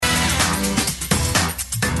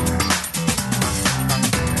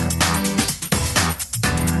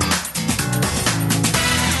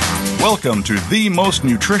Welcome to the most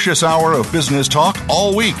nutritious hour of business talk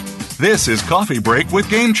all week. This is Coffee Break with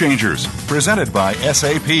Game Changers, presented by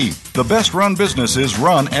SAP. The best run businesses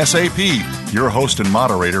run SAP. Your host and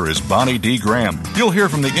moderator is Bonnie D. Graham. You'll hear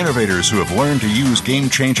from the innovators who have learned to use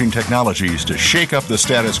game-changing technologies to shake up the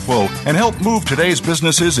status quo and help move today's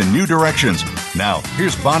businesses in new directions. Now,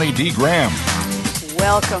 here's Bonnie D. Graham.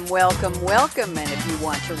 Welcome, welcome, welcome. And if you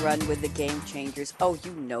want to run with the Game Changers, oh,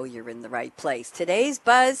 you know you're in the right place. Today's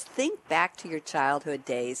buzz, think back to your childhood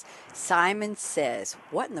days. Simon Says.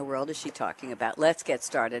 What in the world is she talking about? Let's get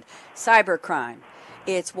started. Cybercrime.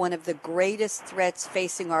 It's one of the greatest threats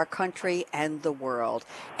facing our country and the world.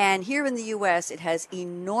 And here in the U.S., it has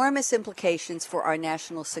enormous implications for our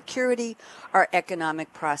national security, our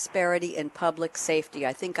economic prosperity, and public safety.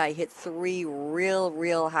 I think I hit three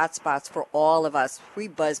real hot spots for all of us, 3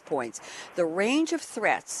 buzz points. The range of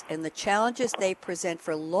threats and the challenges they present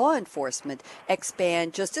for law enforcement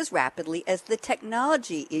expand just as rapidly as the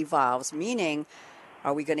technology evolves, meaning,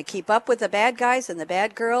 are we going to keep up with the bad guys and the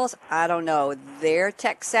bad girls? I don't know. They're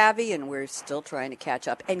tech savvy and we're still trying to catch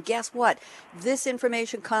up. And guess what? This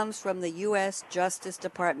information comes from the U.S. Justice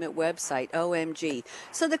Department website, OMG.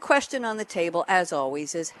 So the question on the table, as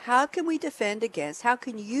always, is how can we defend against, how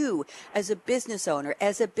can you, as a business owner,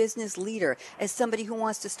 as a business leader, as somebody who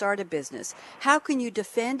wants to start a business, how can you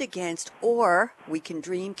defend against, or we can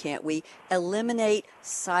dream, can't we, eliminate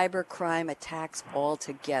cybercrime attacks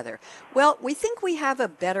altogether? Well, we think we have a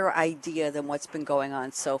better idea than what's been going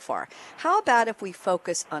on so far. How about if we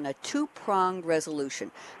focus on a 2-pronged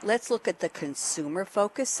resolution? Let's look at the consumer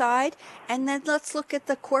focused side, and then let's look at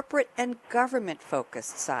the corporate and government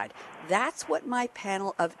focused side. That's what my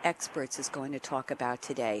panel of experts is going to talk about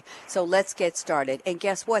today. So let's get started. And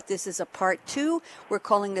guess what? This is a part 2. We're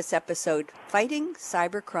calling this episode Fighting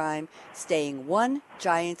Cybercrime, Staying One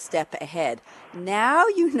Giant Step Ahead. Now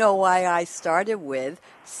you know why I started with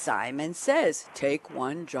Simon Says, take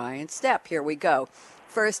one giant step. Here we go.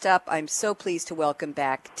 First up, I'm so pleased to welcome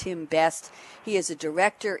back Tim Best. He is a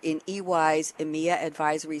director in EY's EMEA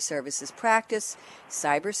Advisory Services Practice,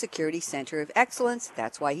 Cybersecurity Center of Excellence.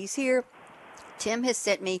 That's why he's here. Tim has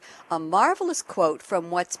sent me a marvelous quote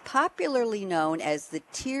from what's popularly known as the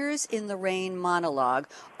Tears in the Rain monologue,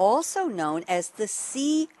 also known as the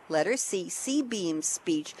C-Beam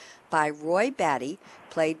speech by Roy Batty,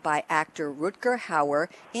 played by actor Rutger Hauer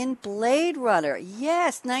in Blade Runner.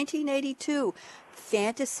 Yes, 1982.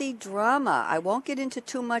 Fantasy drama. I won't get into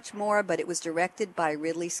too much more, but it was directed by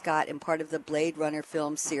Ridley Scott and part of the Blade Runner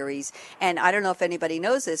film series. And I don't know if anybody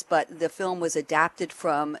knows this, but the film was adapted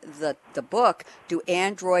from the book, Do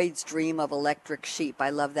Androids Dream of Electric Sheep?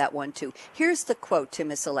 I love that one too. Here's the quote Tim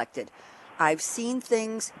has selected. I've seen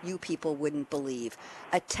things you people wouldn't believe.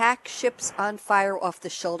 Attack ships on fire off the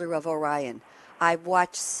shoulder of Orion. I've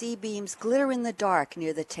watched C-beams glitter in the dark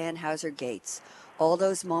near the Tannhauser Gates. All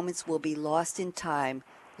those moments will be lost in time,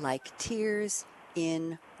 like tears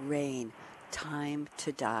in rain. Time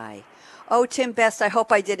to die. Oh, Tim Best, I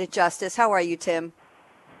hope I did it justice. How are you, Tim?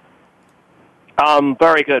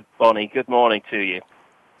 Very good, Bonnie. Good morning to you.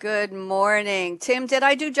 Good morning. Tim, did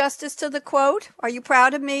I do justice to the quote? Are you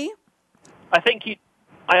proud of me? I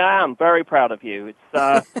am very proud of you. It's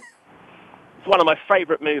it's one of my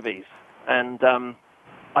favorite movies, and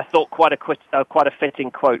I thought quite a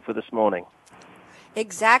fitting quote for this morning.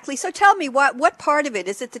 Exactly. So tell me, what part of it?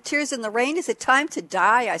 Is it the tears in the rain? Is it time to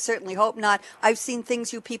die? I certainly hope not. I've seen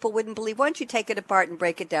things you people wouldn't believe. Why don't you take it apart and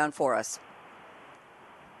break it down for us?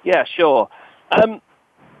 Yeah, sure.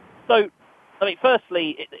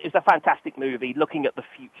 Firstly, it's a fantastic movie looking at the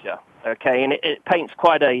future, okay? And it paints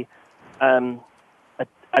quite a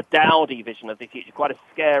dowdy vision of the future, quite a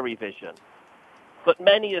scary vision. But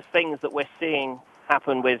many of the things that we're seeing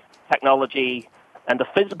happen with technology and the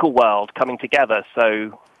physical world coming together.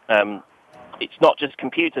 So it's not just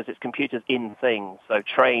computers, it's computers in things. So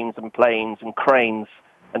trains and planes and cranes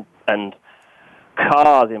and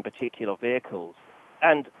cars in particular, vehicles.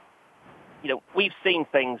 And, we've seen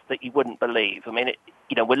things that you wouldn't believe. I mean,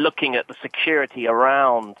 we're looking at the security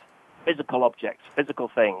around physical objects, physical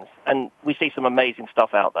things, and we see some amazing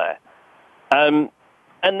stuff out there. And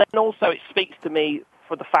then also it speaks to me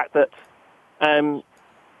for the fact that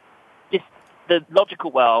the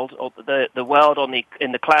logical world, or the world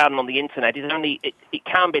in the cloud and on the internet, it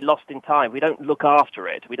can be lost in time. We don't look after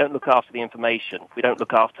it. We don't look after the information. We don't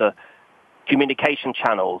look after communication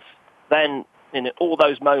channels. Then all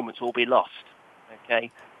those moments will be lost. Okay,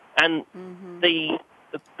 and the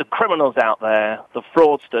criminals out there, the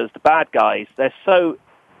fraudsters, the bad guys, they're so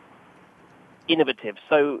innovative,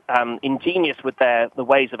 so ingenious with the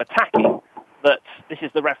ways of attacking that this is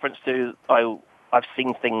the reference to I've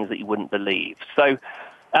seen things that you wouldn't believe. So,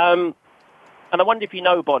 and I wonder if you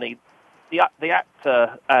know, Bonnie, the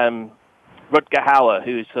actor Rutger Hauer,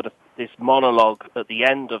 who's sort of this monologue at the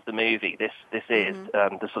end of the movie. This is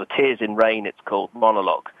the sort of Tears in Rain. It's called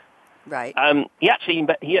monologue. Right. He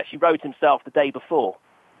actually wrote himself the day before,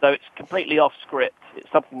 so it's completely off script.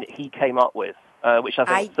 It's something that he came up with, which I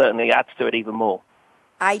think certainly adds to it even more.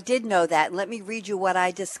 I did know that, and let me read you what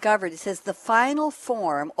I discovered. It says, the final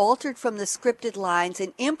form, altered from the scripted lines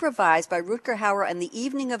and improvised by Rutger Hauer on the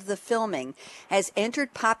evening of the filming, has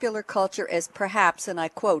entered popular culture as perhaps, and I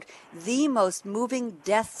quote, the most moving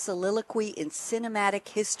death soliloquy in cinematic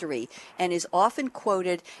history, and is often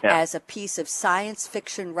quoted as a piece of science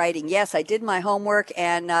fiction writing. Yes, I did my homework,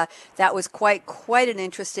 and that was quite an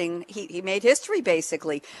interesting, he made history,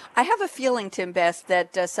 basically. I have a feeling, Tim Best,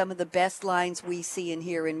 that some of the best lines we see in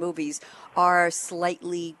here in movies are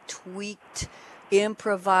slightly tweaked,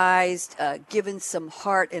 improvised, given some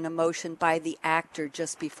heart and emotion by the actor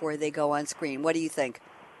just before they go on screen. What do you think?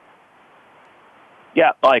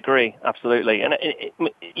 Yeah, I agree, absolutely. And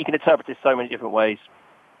you can interpret this so many different ways.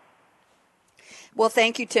 Well,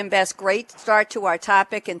 thank you, Tim Best. Great start to our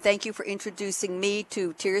topic, and thank you for introducing me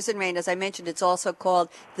to Tears in Rain. As I mentioned, it's also called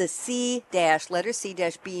The letter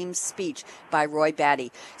C-Beam Speech by Roy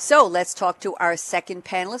Batty. So let's talk to our second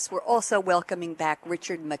panelist. We're also welcoming back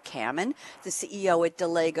Richard McCammon, the CEO at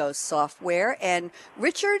DeLego Software. And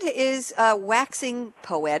Richard is waxing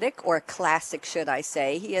poetic, or classic, should I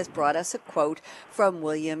say. He has brought us a quote from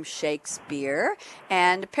William Shakespeare.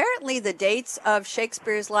 And apparently the dates of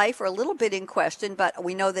Shakespeare's life are a little bit in question, but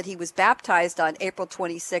we know that he was baptized on April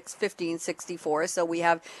 26, 1564, so we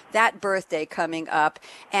have that birthday coming up.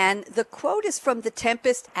 And the quote is from The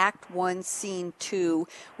Tempest, Act 1, Scene 2,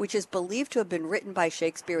 which is believed to have been written by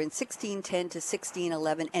Shakespeare in 1610 to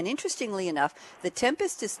 1611. And interestingly enough, The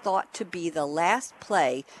Tempest is thought to be the last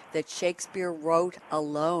play that Shakespeare wrote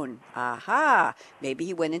alone. Aha! Maybe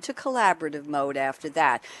he went into collaborative mode after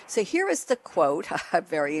that. So here is the quote,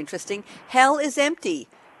 very interesting. Hell is empty,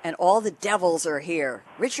 and all the devils are here.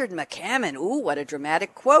 Richard McCammon. Ooh, what a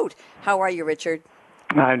dramatic quote. How are you, Richard?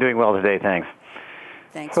 I'm doing well today, thanks.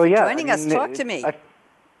 Thanks for joining us. Talk to me.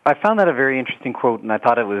 I found that a very interesting quote, and I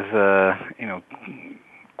thought it was,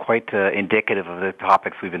 quite indicative of the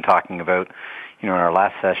topics we've been talking about, in our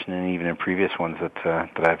last session and even in previous ones that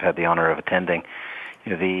I've had the honor of attending.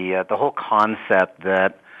 The whole concept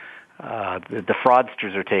that the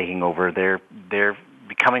fraudsters are taking over. They're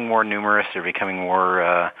becoming more numerous. They're becoming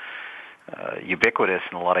more ubiquitous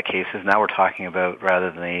in a lot of cases. Now we're talking about,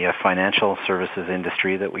 rather than the financial services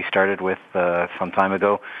industry that we started with some time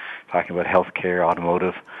ago, talking about healthcare,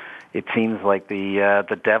 automotive. It seems like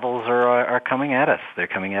the devils are coming at us. They're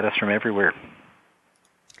coming at us from everywhere.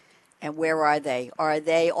 And where are they? Are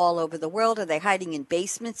they all over the world? Are they hiding in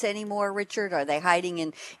basements anymore, Richard? Are they hiding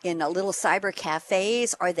in little cyber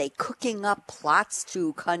cafes? Are they cooking up plots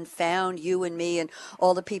to confound you and me and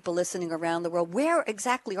all the people listening around the world? Where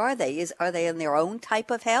exactly are they? Are they in their own type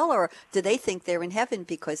of hell, or do they think they're in heaven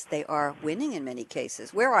because they are winning in many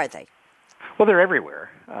cases? Where are they? Well, they're everywhere.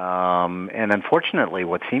 And unfortunately,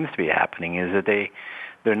 what seems to be happening is that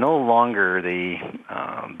they're no longer the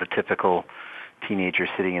typical teenager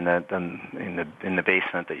sitting in the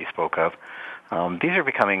basement that you spoke of. These are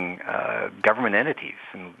becoming government entities,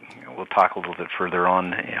 and we'll talk a little bit further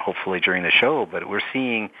on, hopefully during the show. But we're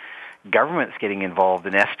seeing governments getting involved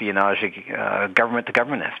in espionage,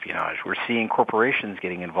 government-to-government espionage. We're seeing corporations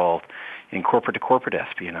getting involved in corporate-to-corporate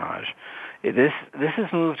espionage. This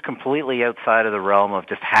has moved completely outside of the realm of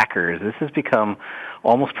just hackers. This has become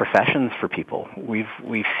almost professions for people.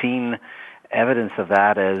 We've seen evidence of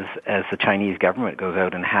that as the Chinese government goes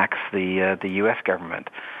out and hacks the U.S. government,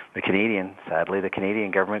 the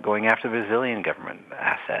Canadian government going after the Brazilian government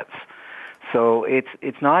assets. So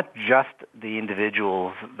it's not just the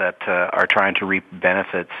individuals that are trying to reap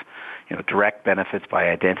benefits, direct benefits by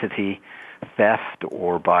identity theft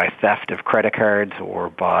or by theft of credit cards or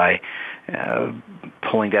by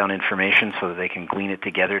pulling down information so that they can glean it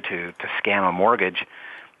together to scam a mortgage.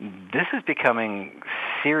 This is becoming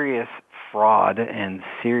serious fraud and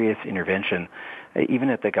serious intervention, even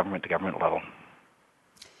at the government-to-government level.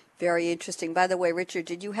 Very interesting. By the way, Richard,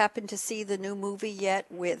 did you happen to see the new movie yet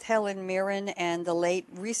with Helen Mirren and the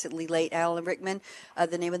recently late Alan Rickman?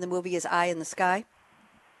 The name of the movie is Eye in the Sky.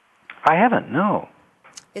 I haven't, no.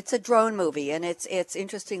 It's a drone movie, and it's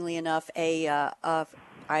interestingly enough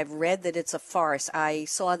I've read that it's a farce. I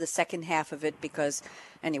saw the second half of it because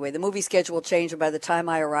Anyway, the movie schedule changed, and by the time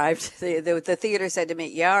I arrived, the theater said to me,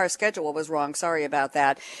 yeah, our schedule was wrong. Sorry about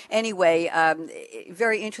that. Anyway,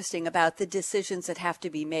 very interesting about the decisions that have to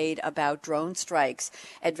be made about drone strikes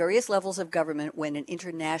at various levels of government when an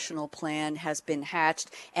international plan has been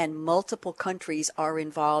hatched and multiple countries are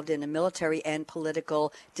involved in a military and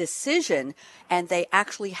political decision, and they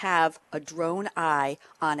actually have a drone eye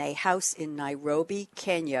on a house in Nairobi,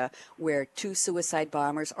 Kenya, where 2 suicide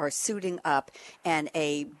bombers are suiting up, and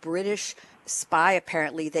a British spy,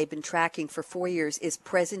 apparently they've been tracking for 4 years, is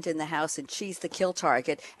present in the house, and she's the kill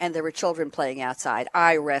target, and there were children playing outside.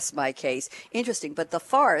 I rest my case. Interesting. But the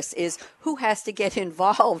farce is who has to get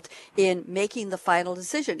involved in making the final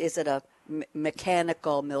decision. Is it a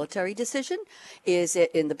mechanical military decision? Is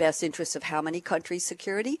it in the best interest of how many countries'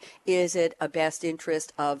 security? Is it a best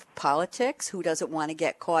interest of politics? Who doesn't want to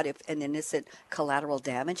get caught if an innocent collateral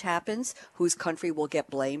damage happens? Whose country will get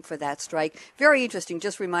blamed for that strike? Very interesting.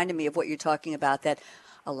 Just reminded me of what you're talking about, that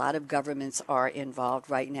a lot of governments are involved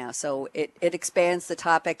right now. So it expands the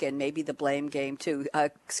topic and maybe the blame game too.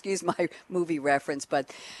 Excuse my movie reference, but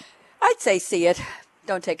I'd say see it.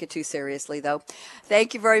 Don't take it too seriously, though.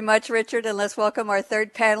 Thank you very much, Richard. And let's welcome our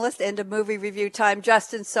third panelist. End of movie review time.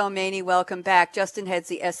 Justin Somaini, welcome back. Justin heads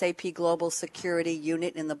the SAP Global Security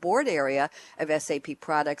Unit in the board area of SAP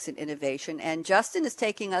Products and Innovation. And Justin is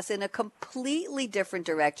taking us in a completely different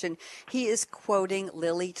direction. He is quoting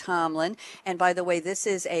Lily Tomlin. And by the way, this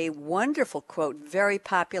is a wonderful quote, very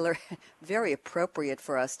popular, very appropriate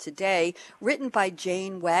for us today, written by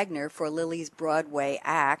Jane Wagner for Lily's Broadway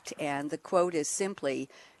act. And the quote is simply,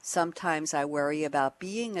 sometimes I worry about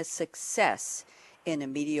being a success in a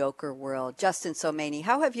mediocre world. Justin Somaini,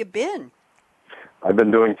 how have you been? I've been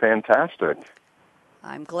doing fantastic.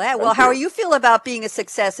 I'm glad. Well, how are you feel about being a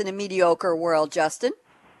success in a mediocre world, Justin?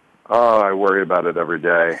 Oh, I worry about it every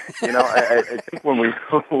day. I think when we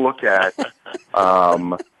look at,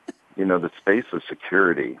 the space of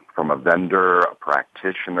security from a vendor, a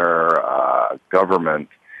practitioner, government,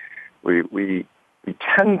 we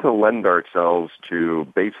tend to lend ourselves to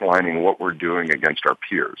baselining what we're doing against our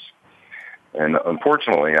peers. And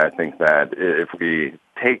unfortunately, I think that if we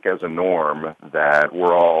take as a norm that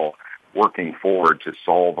we're all working forward to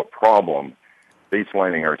solve a problem,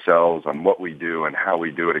 baselining ourselves on what we do and how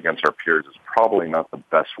we do it against our peers is probably not the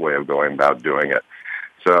best way of going about doing it.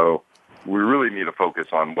 So we really need to focus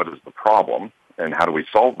on what is the problem and how do we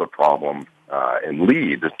solve the problem and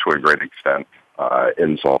lead to a great extent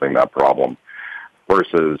in solving that problem,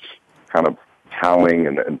 versus kind of howling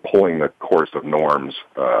and pulling the course of norms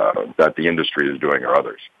that the industry is doing or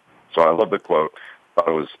others. So I love the quote. I thought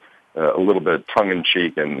it was a little bit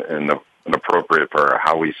tongue-in-cheek and appropriate for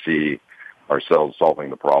how we see ourselves solving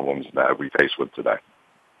the problems that we face with today.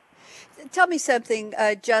 Tell me something,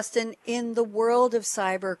 Justin, in the world of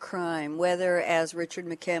cybercrime, whether, as Richard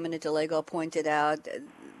McCammon at DeLego pointed out,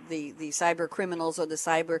 the cyber criminals or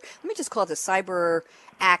let me just call it the cyber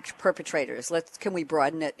act perpetrators. Can we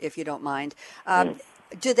broaden it if you don't mind?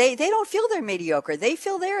 Do they don't feel they're mediocre. They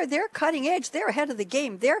feel they're cutting edge. They're ahead of the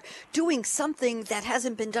game. They're doing something that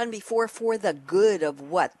hasn't been done before for the good of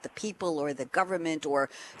what? The people or the government or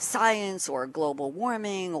science or global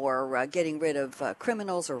warming or getting rid of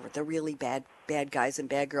criminals or the really bad guys and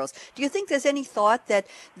bad girls. Do you think there's any thought that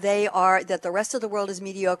that the rest of the world is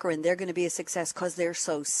mediocre and they're going to be a success because they're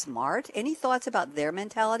so smart? Any thoughts about their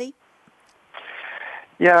mentality?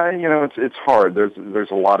 Yeah, it's hard.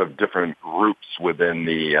 There's a lot of different groups within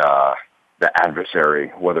the adversary,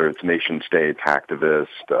 whether it's nation states, hacktivists,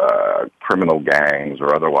 criminal gangs,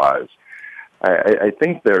 or otherwise. I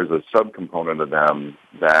think there's a subcomponent of them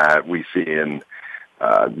that we see in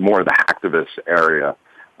more of the hacktivist area,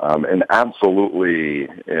 and absolutely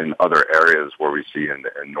in other areas where we see in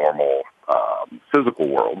the normal physical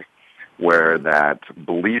world, where that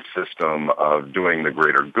belief system of doing the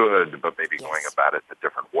greater good, but maybe going about it a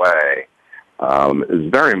different way,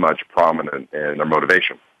 is very much prominent in their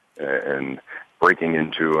motivation. And breaking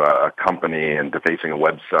into a company and defacing a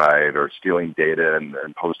website or stealing data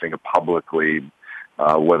and posting it publicly,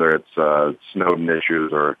 whether it's Snowden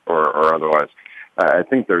issues or otherwise. I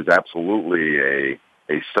think there's absolutely a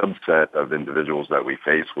subset of individuals that we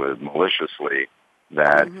face with maliciously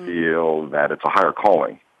that feel that it's a higher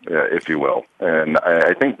calling, if you will. And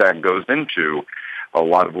I think that goes into a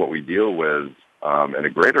lot of what we deal with in a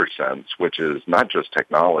greater sense, which is not just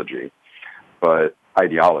technology, but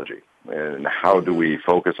ideology. And how do we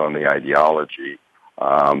focus on the ideology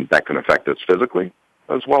that can affect us physically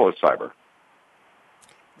as well as cyber?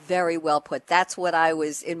 Very well put. That's what I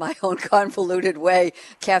was, in my own convoluted way,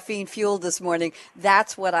 caffeine fueled this morning.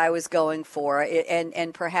 That's what I was going for.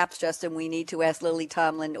 And perhaps, Justin, we need to ask Lily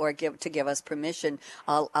Tomlin to give us permission.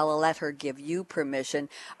 I'll let her give you permission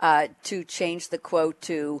to change the quote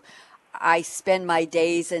to, I spend my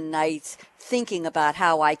days and nights thinking about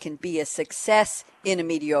how I can be a success in a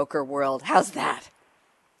mediocre world. How's that?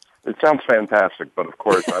 It sounds fantastic, but of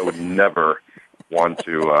course I would never want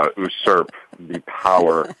to usurp the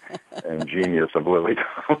power and genius of Lily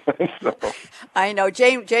Tomlin. So. I know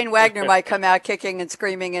Jane Wagner might come out kicking and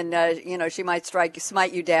screaming, and she might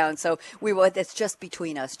smite you down. So that's just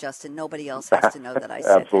between us, Justin. Nobody else has to know that I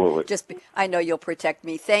said Absolutely. That. I know you'll protect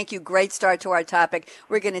me. Thank you. Great start to our topic.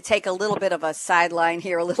 We're going to take a little bit of a sideline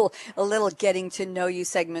here, a little getting to know you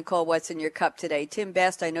segment called "What's in Your Cup" today. Tim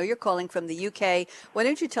Best, I know you're calling from the UK. Why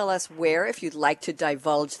don't you tell us where, if you'd like to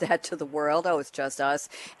divulge that to the world? Oh, it's just us.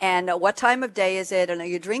 And what time of day is it? And are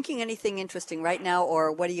you drinking anything interesting right now,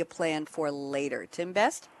 or what do you plan for later? Tim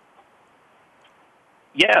Best?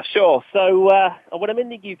 Yeah, sure. So when I'm in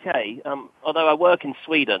the UK, although I work in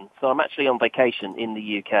Sweden, so I'm actually on vacation in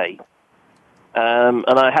the UK.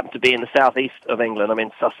 And I happen to be in the southeast of England. I'm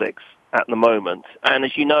in Sussex at the moment. And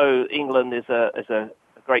as you know, England is a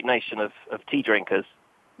great nation of tea drinkers.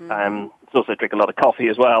 Mm-hmm. It's also drink a lot of coffee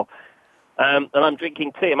as well. And I'm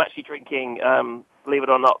drinking tea. I'm actually drinking, believe it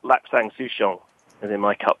or not, Lapsang Souchong is in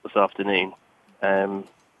my cup this afternoon. And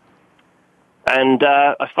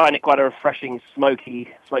I find it quite a refreshing, smoky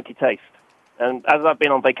taste. And as I've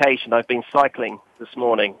been on vacation, I've been cycling this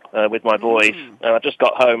morning with my boys. I just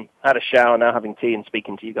got home, had a shower, now having tea and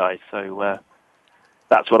speaking to you guys. So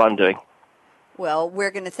that's what I'm doing. Well,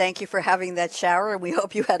 we're going to thank you for having that shower, and we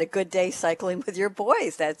hope you had a good day cycling with your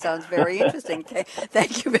boys. That sounds very interesting.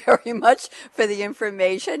 Thank you very much for the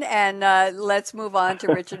information, and let's move on to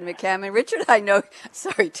Richard McCammon. Richard,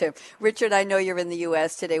 Tim. Richard, I know you're in the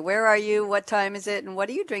U.S. today. Where are you? What time is it? And what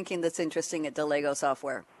are you drinking that's interesting at Delego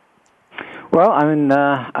Software? Well, I'm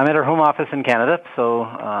at our home office in Canada, so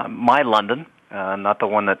my London, not the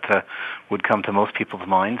one that would come to most people's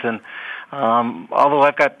minds. And although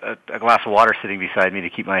I've got a glass of water sitting beside me to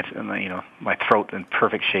keep my throat in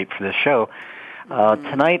perfect shape for this show,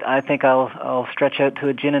 tonight I think I'll stretch out to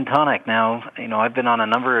a gin and tonic. Now, I've been on a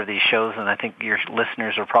number of these shows, and I think your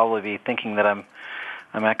listeners will probably be thinking that I'm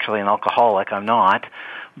actually an alcoholic. I'm not.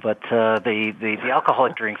 But the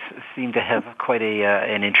alcoholic drinks seem to have quite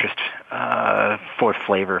an interest for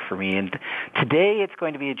flavor for me. And today it's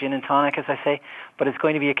going to be a gin and tonic, as I say, but it's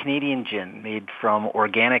going to be a Canadian gin made from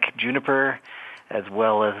organic juniper as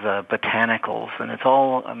well as botanicals. And it's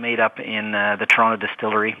all made up in the Toronto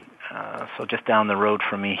Distillery, so just down the road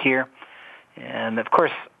from me here. And, of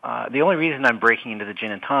course, the only reason I'm breaking into the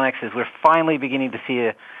gin and tonics is we're finally beginning to see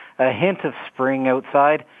a hint of spring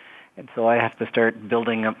outside. And so I have to start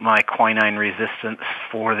building up my quinine resistance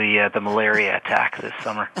for the malaria attack this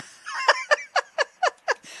summer.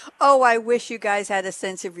 Oh, I wish you guys had a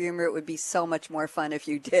sense of humor. It would be so much more fun if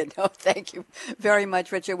you did. No, thank you very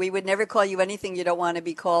much, Richard. We would never call you anything you don't want to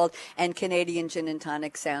be called. And Canadian Gin and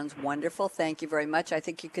Tonic sounds wonderful. Thank you very much. I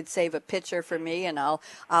think you could save a picture for me, and I'll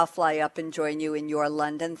fly up and join you in your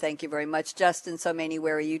London. Thank you very much. Justin Somani,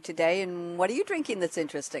 where are you today? And what are you drinking that's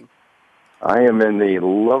interesting? I am in the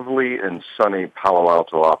lovely and sunny Palo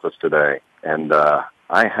Alto office today, and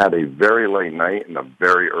I had a very late night and a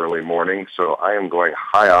very early morning, so I am going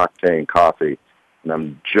high-octane coffee, and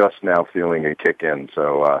I'm just now feeling a kick in,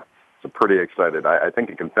 so pretty excited. I think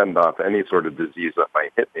it can fend off any sort of disease that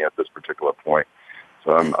might hit me at this particular point,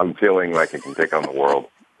 so I'm feeling like it can take on the world.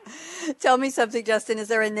 Tell me something, Justin. Is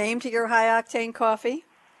there a name to your high-octane coffee?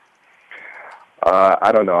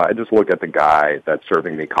 I don't know. I just look at the guy that's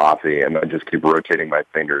serving me coffee, and I just keep rotating my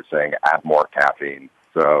fingers saying, add more caffeine.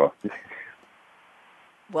 So,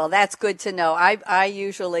 well, that's good to know. I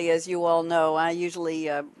usually, as you all know,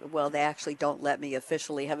 they actually don't let me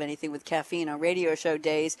officially have anything with caffeine on radio show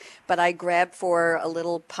days, but I grabbed for a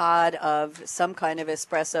little pod of some kind of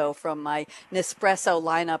espresso from my Nespresso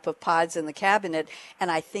lineup of pods in the cabinet, and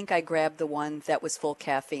I think I grabbed the one that was full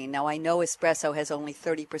caffeine. Now, I know espresso has only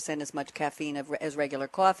 30% as much caffeine as regular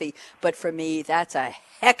coffee, but for me, that's a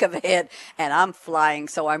heck of a hit, and I'm flying,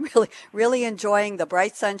 so I'm really, really enjoying the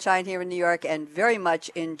bright sunshine here in New York and very much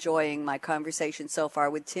enjoying my conversation so far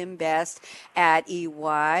with Tim Best at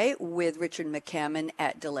EY, with Richard McCammon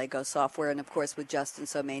at DeLego Software, and of course with Justin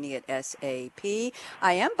Somaini at SAP.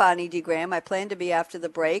 I am Bonnie D. Graham. I plan to be after the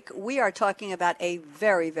break. We are talking about a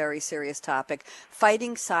very, very serious topic,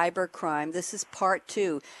 fighting cyber crime. This is part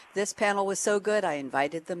 2. This panel was so good, I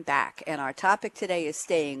invited them back. And our topic today is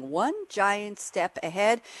staying one giant step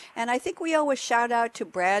ahead. And I think we owe a shout out to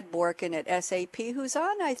Brad Borkin at SAP, who's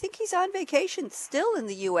on, I think he's on vacation still in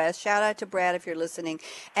the U.S. Shout out to Brad if you're listening.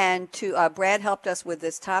 And to Brad helped us with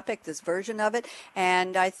this topic, this version of it.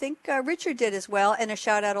 And I think Richard did as well. And a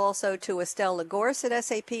shout out also to Estelle Lagorce at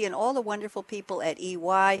SAP and all the wonderful people at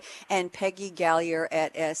EY and Peggy Gallier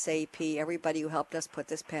at SAP, everybody who helped us put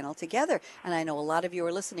this panel together. And I know a lot of you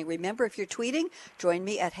are listening. Remember, if you're tweeting, join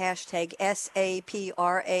me at hashtag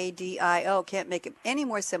SAPRADIO. Can't make it any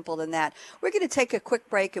more simple than that. We're going to take a quick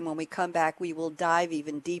break, and when we come back, we will dive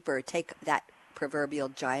even deeper, take that proverbial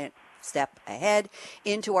giant step ahead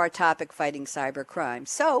into our topic, fighting cybercrime.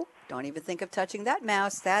 So don't even think of touching that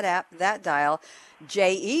mouse, that app, that dial.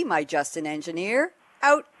 J.E., my Justin engineer,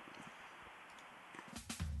 out.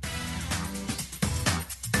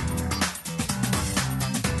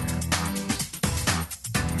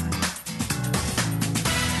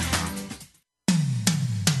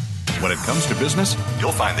 When it comes to business,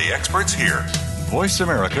 you'll find the experts here. Voice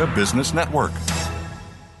America Business Network.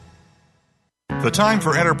 The time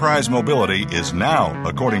for enterprise mobility is now,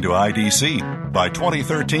 according to IDC. By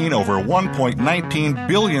 2013, over 1.19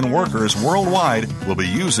 billion workers worldwide will be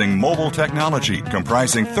using mobile technology,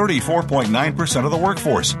 comprising 34.9% of the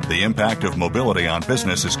workforce. The impact of mobility on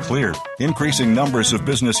business is clear. Increasing numbers of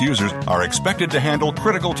business users are expected to handle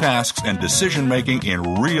critical tasks and decision-making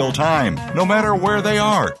in real time, no matter where they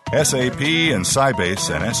are. SAP and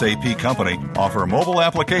Sybase, an SAP company, offer mobile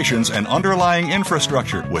applications and underlying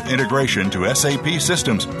infrastructure with integration to SAP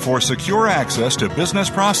systems for secure access to business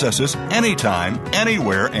processes anytime,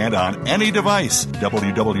 anywhere, and on any device.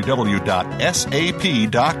 www.sap.com.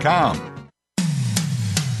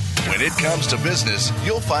 When it comes to business,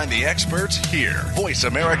 you'll find the experts here. Voice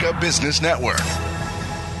America Business Network.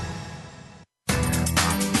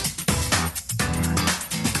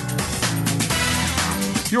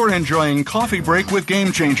 You're enjoying Coffee Break with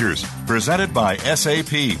Game Changers, presented by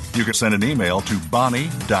SAP. You can send an email to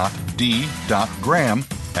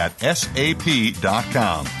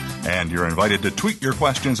bonnie.d.graham@sap.com. And you're invited to tweet your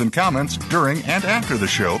questions and comments during and after the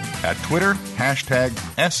show at Twitter, hashtag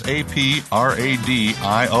SAPRADIO.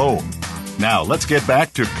 Now, let's get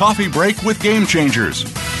back to Coffee Break with Game Changers.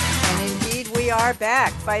 We are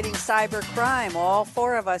back fighting cyber crime. All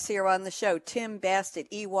four of us here on the show. Tim Best at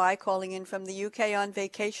EY calling in from the UK on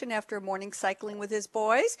vacation after morning cycling with his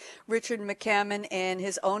boys. Richard McCammon in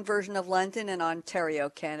his own version of London in Ontario,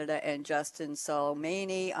 Canada. And Justin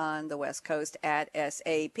Somaini on the West Coast at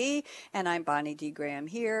SAP. And I'm Bonnie D. Graham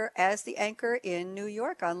here as the anchor in New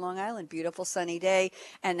York on Long Island. Beautiful sunny day.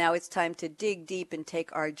 And now it's time to dig deep and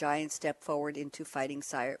take our giant step forward into fighting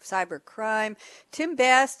cyber crime. Tim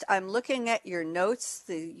Best, I'm looking at your notes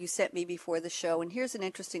that you sent me before the show, and here's an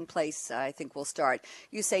interesting place I think we'll start.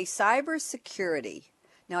 You say cybersecurity.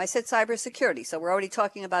 Now, I said cybersecurity, so we're already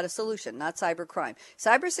talking about a solution, not cybercrime.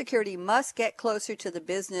 Cybersecurity must get closer to the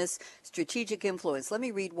business strategic influence. Let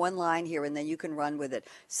me read one line here, and then you can run with it.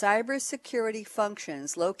 Cybersecurity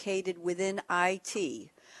functions located within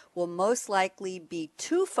IT will most likely be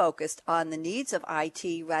too focused on the needs of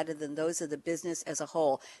IT rather than those of the business as a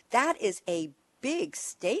whole. That is a big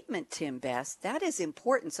statement, Tim Best. That is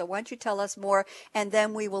important. So why don't you tell us more, and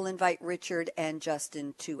then we will invite Richard and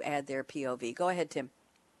Justin to add their POV. Go ahead, Tim.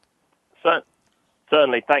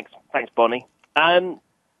 Certainly. Thanks, Bonnie.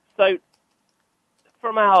 So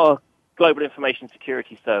from our Global Information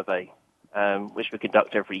Security Survey, which we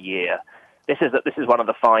conduct every year, this is one of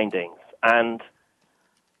the findings. And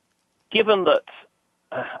given that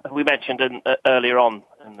we mentioned earlier on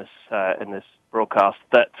in this broadcast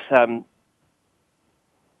that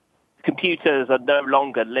computers are no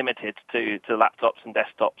longer limited to laptops and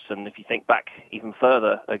desktops, and if you think back even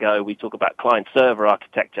further ago, we talk about client-server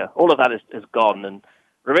architecture. All of that is gone, and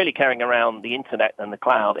we're really carrying around the internet and the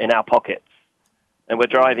cloud in our pockets, and we're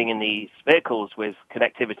driving in these vehicles with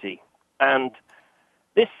connectivity. And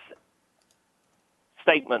this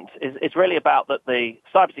statement is really about that the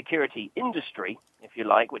cybersecurity industry, if you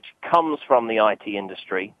like, which comes from the IT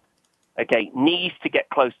industry, okay, needs to get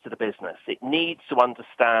close to the business. It needs to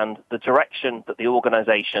understand the direction that the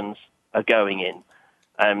organizations are going in.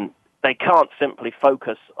 They can't simply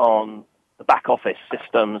focus on the back office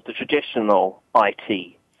systems, the traditional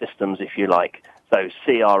IT systems, if you like, so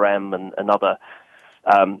CRM and other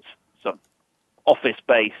sort of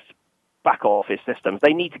office-based back office systems.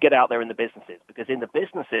 They need to get out there in the businesses, because in the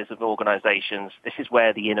businesses of organizations, this is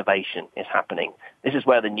where the innovation is happening. This is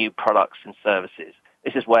where the new products and services,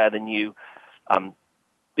 this is where the new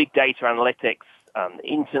big data analytics,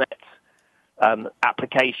 internet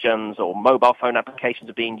applications or mobile phone applications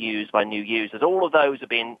are being used by new users. All of those are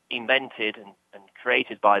being invented and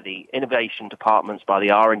created by the innovation departments, by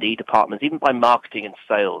the R&D departments, even by marketing and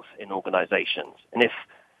sales in organizations. And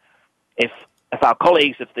if our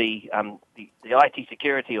colleagues of the IT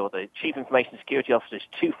security or the chief information security officer is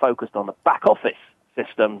too focused on the back office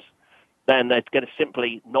systems, then they're going to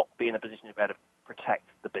simply not be in a position to be able to protect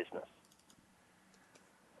the business.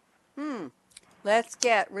 Let's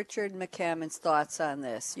get Richard McCammon's thoughts on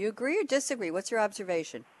this. You agree or disagree? What's your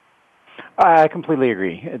observation? I completely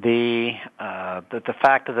agree. The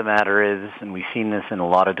fact of the matter is, and we've seen this in a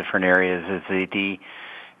lot of different areas, is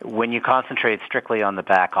when you concentrate strictly on the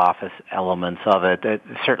back office elements of it,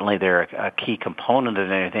 certainly they're a key component of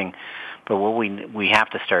anything. But what we have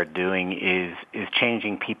to start doing is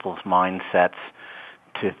changing people's mindsets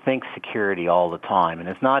to think security all the time. And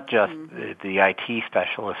it's not just the IT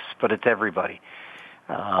specialists, but it's everybody.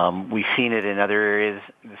 We've seen it in other areas,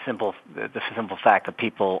 the simple fact that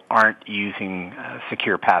people aren't using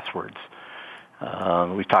secure passwords.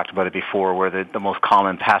 We've talked about it before, where the most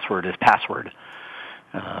common password is password.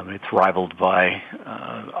 It's rivaled by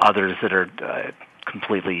others that are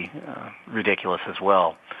completely ridiculous as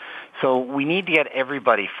well. So we need to get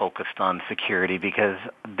everybody focused on security, because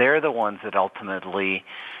they're the ones that ultimately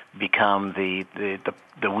become the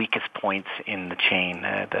weakest points in the chain.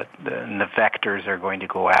 And the vectors are going to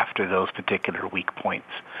go after those particular weak points.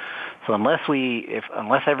 So unless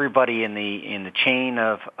everybody in the chain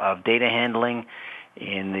of data handling,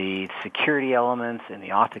 in the security elements, in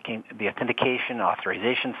the authentication,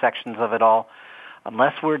 authorization sections of it all,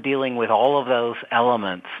 unless we're dealing with all of those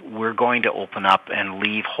elements, we're going to open up and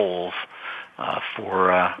leave holes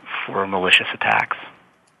for malicious attacks.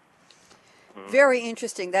 Very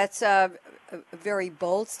interesting. That's a very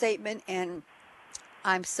bold statement, and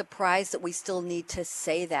I'm surprised that we still need to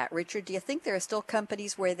say that. Richard, do you think there are still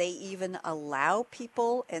companies where they even allow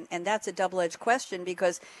people? And that's a double-edged question,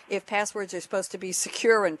 because if passwords are supposed to be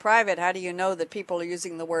secure and private, how do you know that people are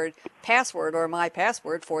using the word password or my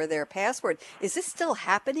password for their password? Is this still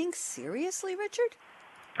happening? Seriously, Richard?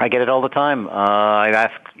 I get it all the time.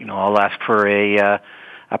 I'll ask for a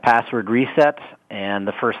password reset, and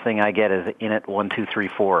the first thing I get is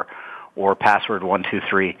init1234 or password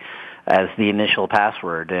 123. As the initial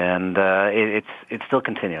password, and it's still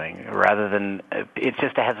continuing. Rather than it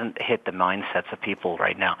just hasn't hit the mindsets of people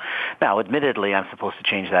right now. Now, admittedly, I'm supposed to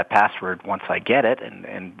change that password once I get it,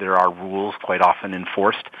 and there are rules quite often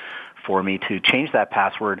enforced for me to change that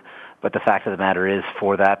password. But the fact of the matter is,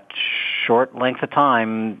 for that short length of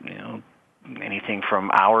time, anything from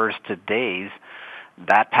hours to days,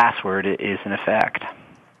 that password is in effect.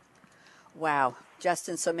 Wow.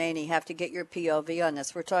 Justin Somaini, have to get your POV on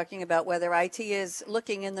this. We're talking about whether IT is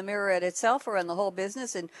looking in the mirror at itself or in the whole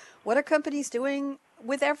business, and what are companies doing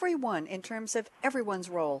with everyone in terms of everyone's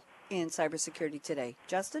role in cybersecurity today.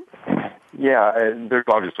 Justin? Yeah, there's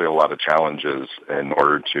obviously a lot of challenges in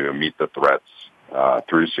order to meet the threats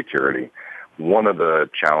through security. One of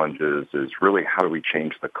the challenges is really how do we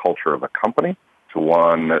change the culture of a company to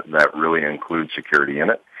one that really includes security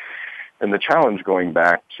in it. And the challenge, going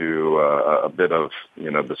back to a bit of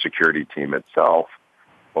the security team itself,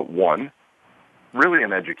 but one, really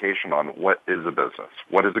an education on what is a business,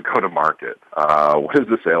 what is a go-to-market, what is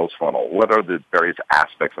the sales funnel, what are the various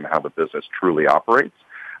aspects of how the business truly operates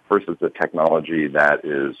versus the technology that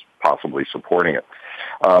is possibly supporting it.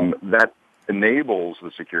 That enables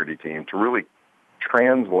the security team to really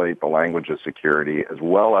translate the language of security as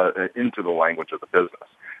well as into the language of the business,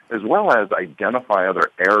 as well as identify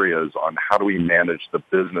other areas on how do we manage the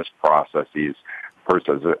business processes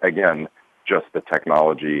versus, again, just the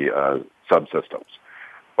technology subsystems.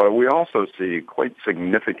 But we also see quite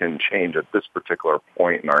significant change at this particular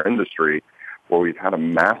point in our industry where we've had a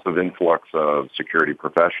massive influx of security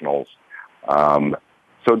professionals.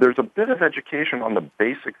 So there's a bit of education on the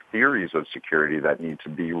basic theories of security that need to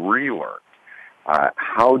be relearned.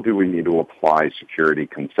 How do we need to apply security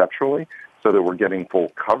conceptually so that we're getting full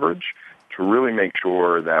coverage to really make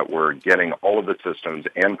sure that we're getting all of the systems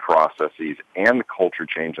and processes and culture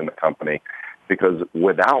change in the company? Because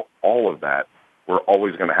without all of that, we're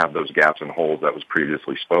always going to have those gaps and holes that was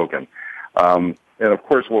previously spoken. And of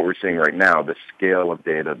course, what we're seeing right now, the scale of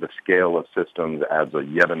data, the scale of systems adds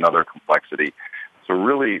yet another complexity. So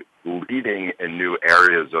really leading in new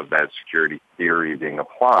areas of that security theory being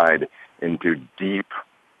applied into deep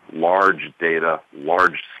large data,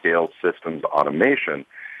 large-scale systems automation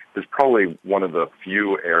is probably one of the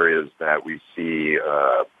few areas that we see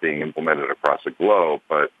being implemented across the globe,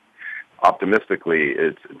 but optimistically,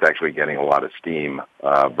 it's actually getting a lot of steam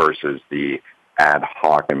versus the ad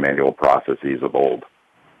hoc and manual processes of old.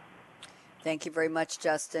 Thank you very much,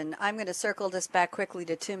 Justin. I'm going to circle this back quickly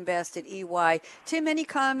to Tim Best at EY. Tim, any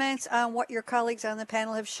comments on what your colleagues on the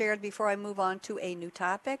panel have shared before I move on to a new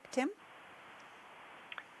topic? Tim?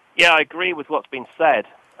 Yeah, I agree with what's been said.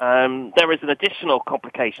 There is an additional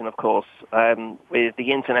complication, of course, with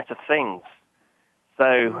the Internet of Things.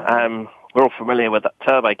 So we're all familiar with that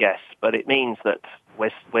term, I guess, but it means that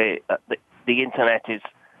the Internet is,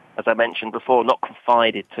 as I mentioned before, not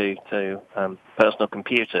confined to personal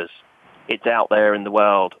computers. It's out there in the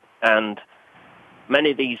world. And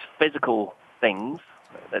many of these physical things,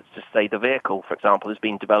 let's just say the vehicle, for example, has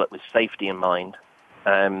been developed with safety in mind.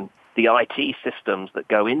 The IT systems that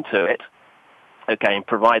go into it, okay, and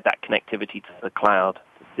provide that connectivity to the cloud,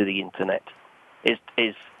 to the Internet,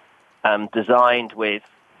 is designed with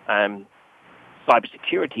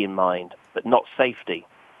cybersecurity in mind, but not safety.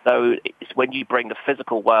 So it's when you bring the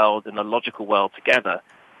physical world and the logical world together,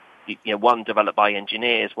 one developed by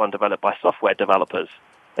engineers, one developed by software developers,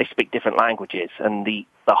 they speak different languages. And we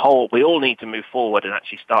all need to move forward and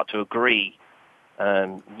actually start to agree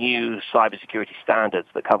new cybersecurity standards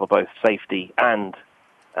that cover both safety and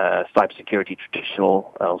cybersecurity,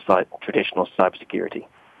 traditional cybersecurity.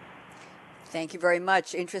 Thank you very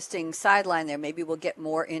much. Interesting sideline there. Maybe we'll get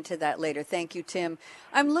more into that later. Thank you, Tim.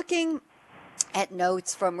 I'm looking at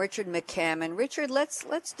notes from Richard McCammon. Richard, let's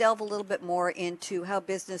delve a little bit more into how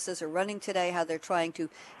businesses are running today, how they're trying to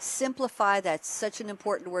simplify. That's such an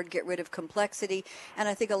important word, get rid of complexity. And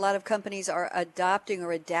I think a lot of companies are adopting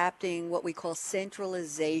or adapting what we call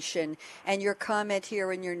centralization. And your comment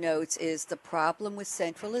here in your notes is the problem with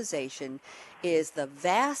centralization is the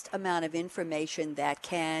vast amount of information that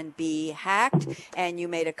can be hacked. And you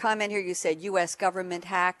made a comment here. You said U.S. government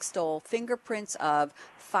hacked, stole fingerprints of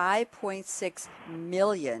 5.6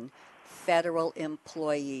 million federal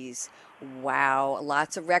employees. Wow.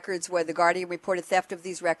 Lots of records where the Guardian reported theft of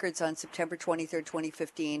these records on September 23rd,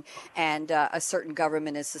 2015, and a certain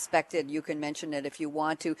government is suspected. You can mention it if you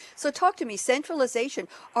want to. So talk to me. Centralization.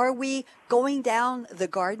 Are we going down the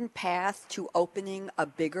garden path to opening a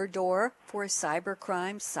bigger door for cyber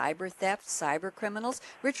crime, cyber theft, cyber criminals?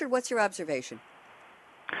 Richard, what's your observation?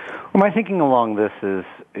 Well, my thinking along this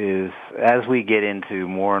is as we get into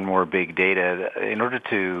more and more big data, in order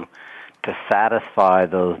to satisfy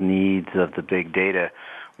those needs of the big data,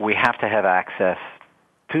 we have to have access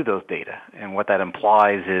to those data. And what that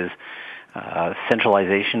implies is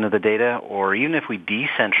centralization of the data, or even if we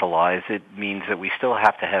decentralize, it means that we still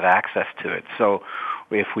have to have access to it. So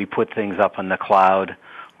if we put things up in the cloud,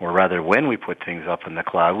 or rather when we put things up in the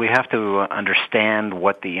cloud, we have to understand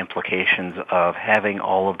what the implications of having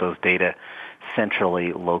all of those data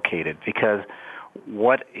centrally located. Because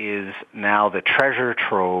what is now the treasure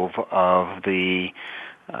trove of the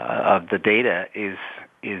data is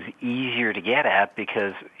easier to get at,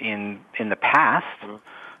 because in the past,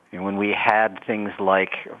 when we had things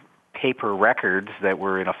like paper records that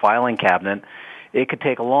were in a filing cabinet, it could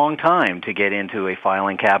take a long time to get into a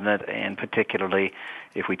filing cabinet, and particularly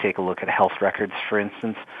if we take a look at health records, for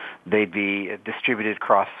instance, they'd be distributed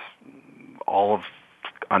across all of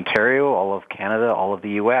Ontario, all of Canada, all of the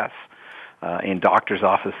U.S., in doctors'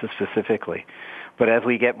 offices specifically. But as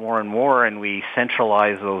we get more and more and we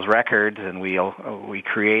centralize those records and we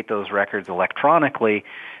create those records electronically,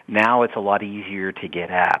 now it's a lot easier to get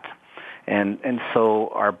at. And so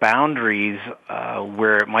our boundaries,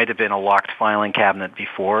 where it might have been a locked filing cabinet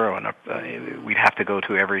before, we'd have to go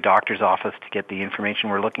to every doctor's office to get the information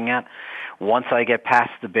we're looking at. Once I get past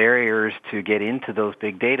the barriers to get into those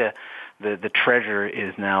big data, the treasure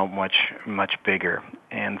is now much, much bigger.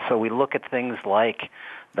 And so we look at things like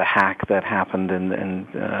the hack that happened and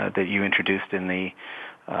that you introduced in the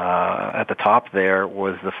at the top there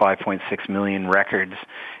was the 5.6 million records,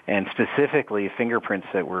 and specifically fingerprints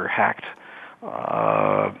that were hacked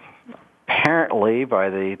apparently by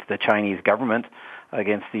the Chinese government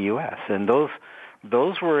against the U.S. And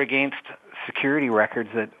those were against security records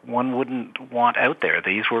that one wouldn't want out there.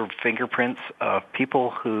 These were fingerprints of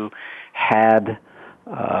people who had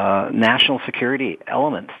national security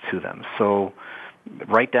elements to them. So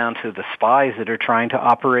right down to the spies that are trying to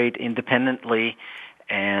operate independently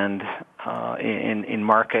and in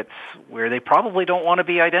markets where they probably don't want to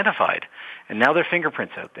be identified. And now their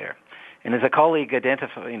fingerprints out there. And as a colleague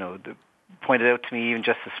pointed out to me even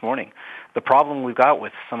just this morning, the problem we've got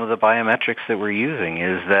with some of the biometrics that we're using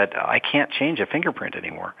is that I can't change a fingerprint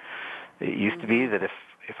anymore. It used to be that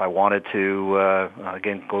if I wanted to,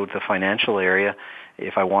 again, go to the financial area,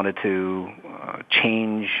 if I wanted to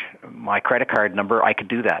change my credit card number, I could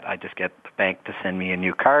do that. I just get the bank to send me a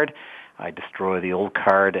new card. I destroy the old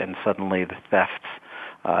card, and suddenly the theft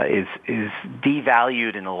is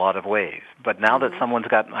devalued in a lot of ways. But now that someone's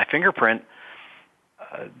got my fingerprint,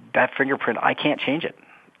 that fingerprint, I can't change it.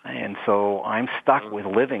 And so I'm stuck with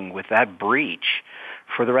living with that breach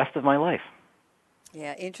for the rest of my life.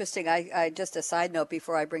 Yeah, interesting. I just a side note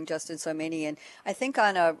before I bring Justin Somaini in. I think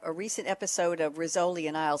on a recent episode of Rizzoli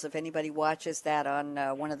and Isles, if anybody watches that on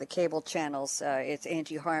one of the cable channels, it's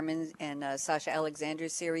Angie Harmon and Sasha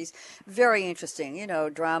Alexander's series. Very interesting, you know,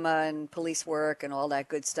 drama and police work and all that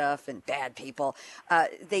good stuff and bad people.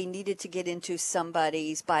 They needed to get into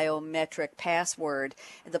somebody's biometric password.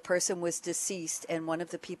 The person was deceased, and one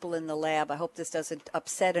of the people in the lab, I hope this doesn't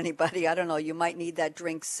upset anybody, I don't know, you might need that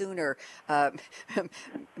drink sooner,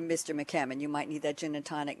 Mr. McCammon, you might need that gin and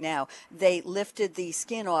tonic now. They lifted the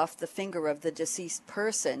skin off the finger of the deceased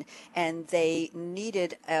person, and they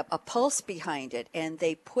needed a pulse behind it, and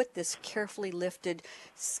they put this carefully lifted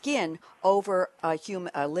skin over a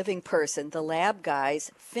living person, the lab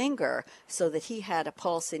guy's finger, so that he had a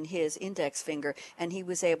pulse in his index finger, and he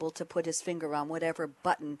was able to put his finger on whatever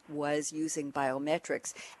button was using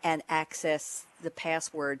biometrics and access the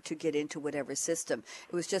password to get into whatever system.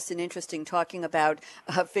 It was just an interesting talking about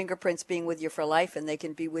fingerprints being with you for life, and they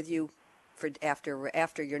can be with you for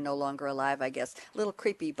after you're no longer alive, I guess. A little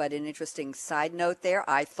creepy, but an interesting side note there,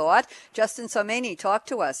 I thought. Justin Somaini, talk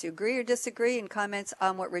to us. You agree or disagree in comments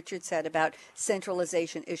on what Richard said about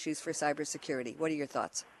centralization issues for cybersecurity? What are your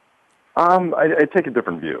thoughts? I take a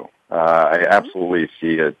different view. I absolutely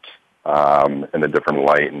see it in a different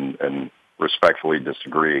light and respectfully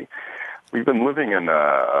disagree. We've been living in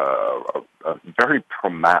a very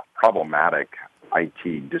problematic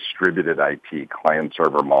IT, distributed IT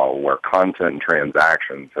client-server model where content and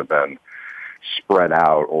transactions have been spread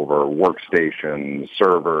out over workstations,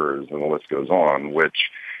 servers, and the list goes on, which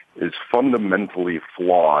is fundamentally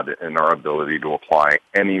flawed in our ability to apply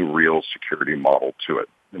any real security model to it.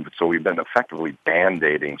 And so we've been effectively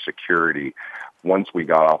band-aiding security once we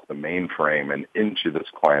got off the mainframe and into this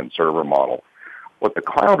client-server model. What the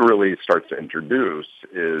cloud really starts to introduce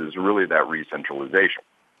is really that re-centralization.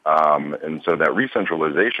 And so that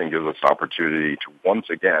re-centralization gives us the opportunity to once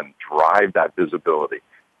again drive that visibility,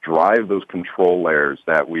 drive those control layers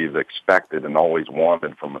that we've expected and always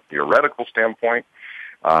wanted from a theoretical standpoint,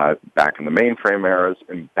 back in the mainframe eras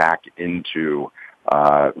and back into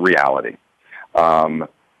reality.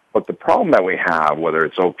 But the problem that we have, whether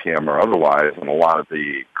it's OPM or otherwise, and a lot of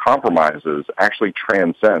the compromises actually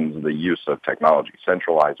transcends the use of technology,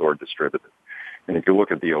 centralized or distributed. And if you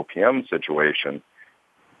look at the OPM situation,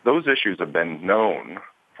 those issues have been known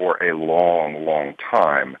for a long, long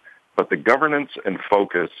time, but the governance and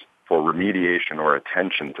focus for remediation or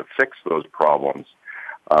attention to fix those problems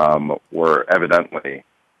were evidently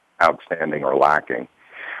outstanding or lacking.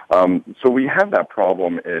 So we have that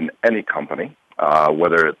problem in any company.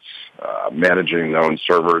 Whether it's managing their own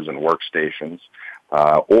servers and workstations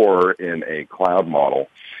or in a cloud model.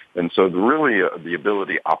 And so the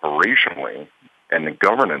ability operationally and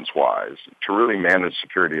governance-wise to really manage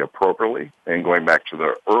security appropriately, and going back to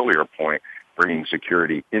the earlier point, bringing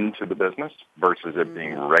security into the business versus it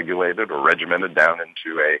being regulated or regimented down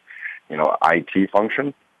into a IT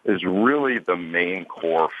function is really the main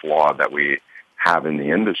core flaw that we have in the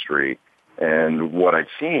industry. And what I've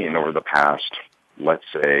seen over the past, let's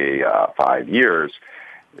say, 5 years,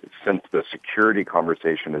 since the security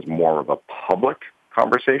conversation is more of a public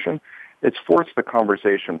conversation, it's forced the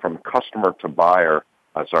conversation from customer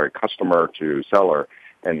to seller,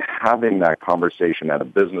 and having that conversation at a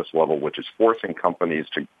business level, which is forcing companies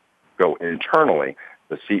to go internally,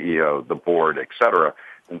 the CEO, the board, et cetera,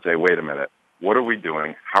 and say, wait a minute, what are we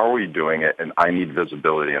doing? How are we doing it? And I need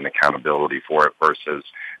visibility and accountability for it versus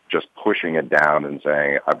just pushing it down and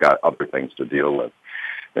saying, I've got other things to deal with.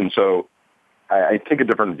 And so I take a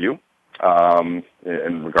different view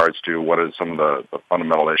in regards to what are some of the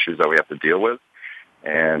fundamental issues that we have to deal with.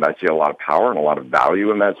 And I see a lot of power and a lot of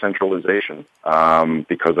value in that centralization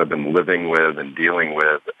because I've been living with and dealing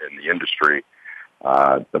with in the industry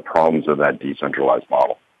the problems of that decentralized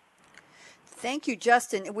model. Thank you,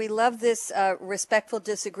 Justin. We love this respectful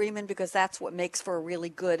disagreement because that's what makes for a really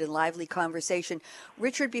good and lively conversation.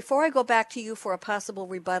 Richard, before I go back to you for a possible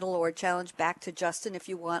rebuttal or challenge back to Justin, if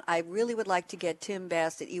you want, I really would like to get Tim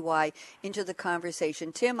Bast at EY into the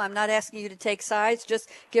conversation. Tim, I'm not asking you to take sides. Just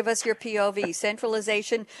give us your POV.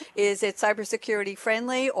 Centralization, is it cybersecurity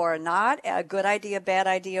friendly or not? A good idea, bad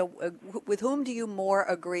idea? With whom do you more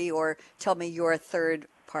agree, or tell me your third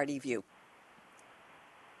party view?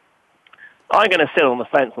 I'm going to sit on the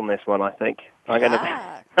fence on this one, I think. I'm going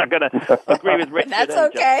to agree with Richard. That's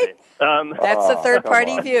okay. That's a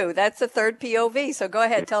third-party on. view. That's a third POV. So go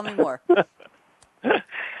ahead. Tell me more.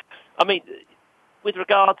 I mean, with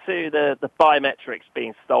regard to the biometrics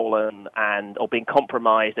being stolen or being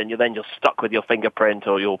compromised, and you're stuck with your fingerprint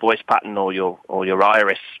or your voice pattern or your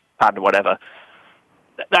iris pattern or whatever,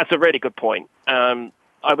 that's a really good point.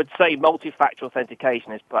 I would say multi-factor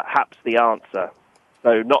authentication is perhaps the answer.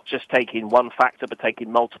 So not just taking one factor, but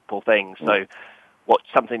taking multiple things. So what's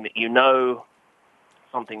something that you know,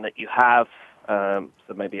 something that you have, so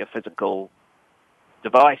maybe a physical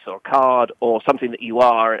device or a card, or something that you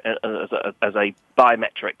are as a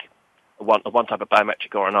biometric, one type of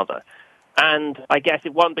biometric or another. And I guess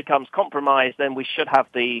if one becomes compromised, then we should have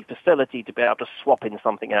the facility to be able to swap in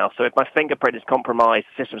something else. So if my fingerprint is compromised,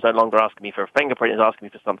 the system's no longer asking me for a fingerprint, it's asking me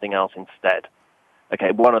for something else instead.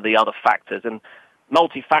 Okay, one of the other factors. And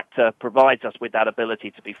multi-factor provides us with that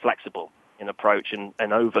ability to be flexible in approach and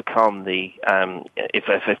overcome the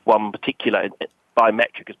if one particular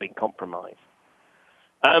biometric has been compromised.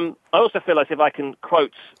 I also feel as if I can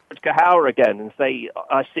quote Rutger Hauer again and say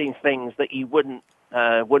I've seen things that you wouldn't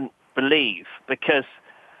believe, because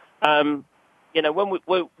when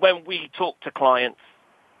we talk to clients,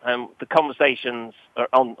 the conversations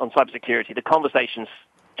on cybersecurity, the conversations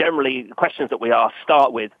generally, the questions that we ask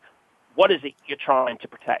start with, what is it you're trying to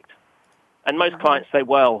protect? And most clients say,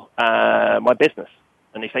 well, my business.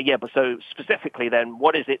 And they say, yeah, but so specifically then,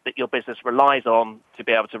 what is it that your business relies on to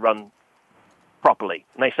be able to run properly?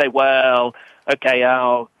 And they say, well, okay,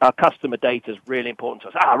 our customer data is really important to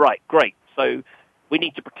us. Ah, right, great. So we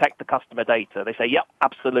need to protect the customer data. They say, yep,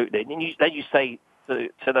 absolutely. And then you say to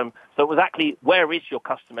them, so exactly where is your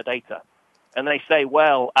customer data? And they say,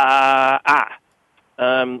 well,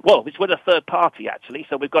 it's with a third party, actually.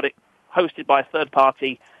 So we've got it hosted by a third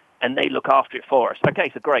party, and they look after it for us.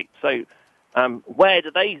 Okay, so great. So where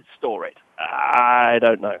do they store it? I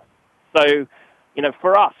don't know. So,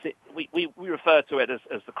 for us, we refer to it as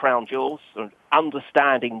the crown jewels, and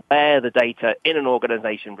understanding where the data in an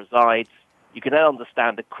organization resides. You can then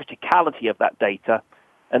understand the criticality of that data,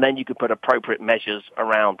 and then you can put appropriate measures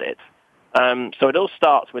around it. So it all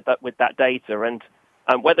starts with that data, and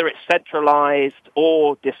whether it's centralized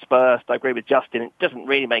or dispersed, I agree with Justin, it doesn't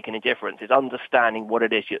really make any difference. It's understanding what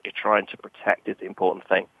it is you're trying to protect is the important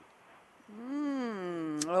thing.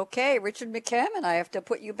 Okay, Richard McCammon, I have to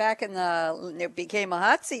put you back it became a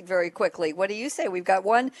hot seat very quickly. What do you say? We've got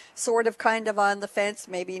one sort of kind of on the fence,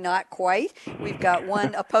 maybe not quite. We've got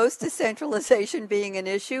one opposed to centralization being an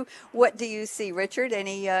issue. What do you see, Richard?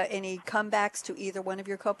 Any comebacks to either one of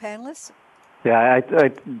your co-panelists? Yeah,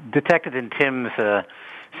 I detected in Tim's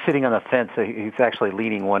sitting on the fence. He's actually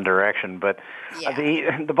leaning one direction. But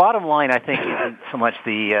the bottom line, I think, isn't so much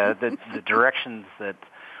the directions that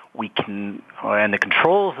we can, and the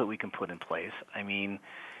controls that we can put in place. I mean,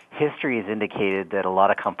 history has indicated that a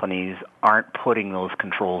lot of companies aren't putting those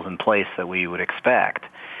controls in place that we would expect.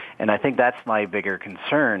 And I think that's my bigger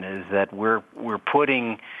concern, is that we're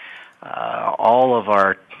putting all of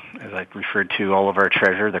our, as I referred to, all of our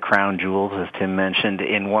treasure, the crown jewels, as Tim mentioned,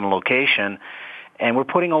 in one location, and we're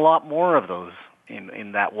putting a lot more of those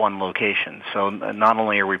in that one location. So not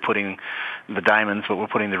only are we putting the diamonds, but we're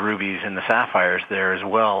putting the rubies and the sapphires there as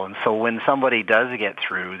well. And so when somebody does get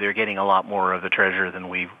through, they're getting a lot more of the treasure than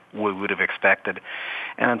we would have expected.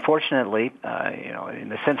 And unfortunately, in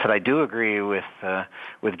the sense that I do agree with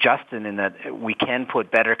Justin in that we can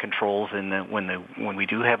put better controls in when we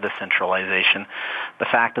do have the centralization. The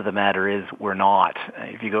fact of the matter is we're not.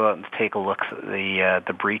 If you go out and take a look at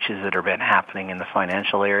the breaches that have been happening in the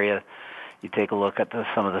financial area, you take a look at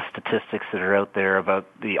some of the statistics that are out there about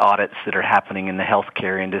the audits that are happening in the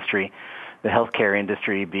healthcare industry. The healthcare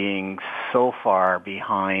industry being so far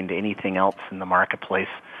behind anything else in the marketplace,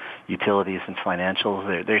 utilities and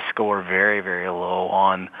financials, they score very, very low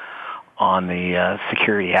on the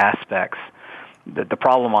security aspects. The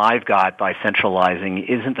problem I've got by centralizing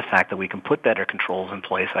isn't the fact that we can put better controls in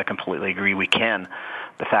place. I completely agree we can.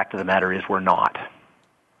 The fact of the matter is we're not.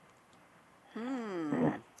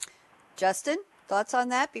 Justin, thoughts on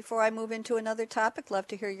that before I move into another topic? Love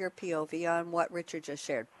to hear your POV on what Richard just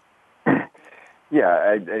shared.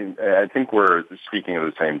 Yeah, I think we're speaking of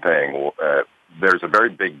the same thing. There's a very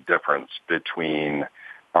big difference between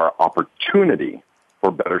our opportunity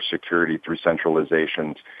for better security through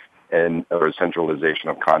centralization or centralization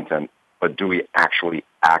of content, but do we actually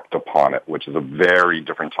act upon it, which is a very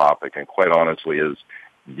different topic and quite honestly is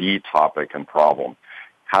the topic and problem.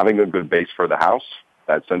 Having a good base for the house,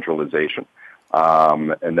 that's centralization,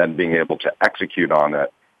 and then being able to execute on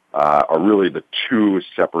it are really the two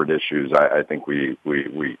separate issues I think we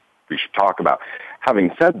should talk about.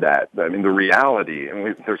 Having said that, I mean, the reality,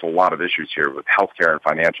 and there's a lot of issues here with healthcare and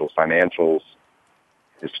financials. Financials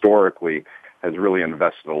historically has really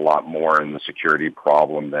invested a lot more in the security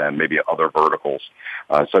problem than maybe other verticals,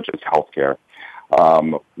 such as healthcare,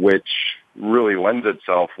 which really lends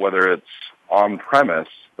itself, whether it's on-premise.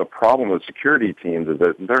 The problem with security teams is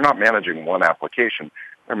that they're not managing one application.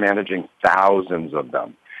 They're managing thousands of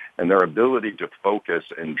them. And their ability to focus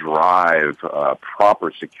and drive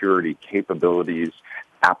proper security capabilities,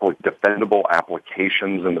 defendable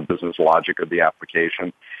applications in the business logic of the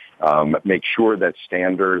application, make sure that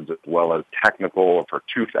standards as well as technical for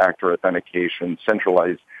two-factor authentication,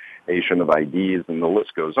 centralization of IDs, and the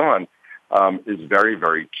list goes on, is very,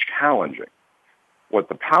 very challenging. What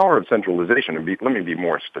the power of centralization, and let me be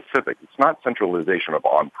more specific, it's not centralization of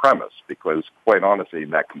on-premise, because quite honestly,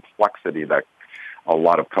 that complexity that a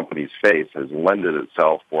lot of companies face has lended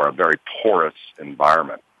itself for a very porous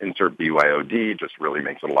environment. Insert BYOD just really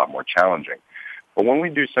makes it a lot more challenging. But when we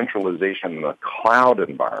do centralization in a cloud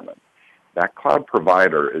environment, that cloud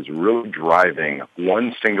provider is really driving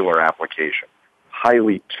one singular application,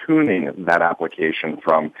 highly tuning that application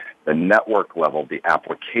from the network level, the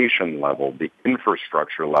application level, the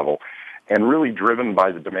infrastructure level, and really driven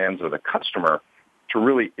by the demands of the customer to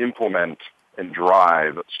really implement and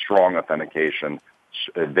drive strong authentication,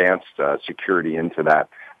 advanced security into that,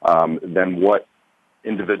 than what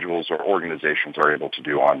individuals or organizations are able to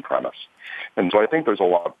do on-premise. And so I think there's a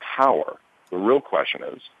lot of power. The real question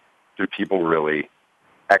is, do people really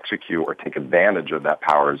execute or take advantage of that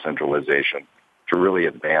power of centralization to really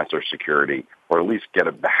advance their security, or at least get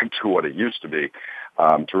it back to what it used to be,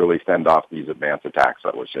 to really fend off these advanced attacks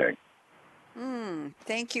that we're seeing?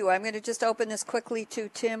 Thank you. I'm going to just open this quickly to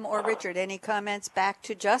Tim or Richard. Any comments back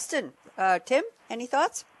to Justin? Tim, any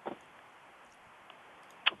thoughts?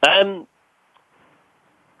 I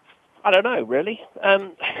don't know, really.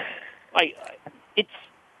 It's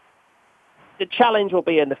the challenge will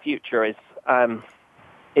be in the future is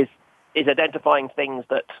identifying things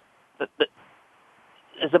that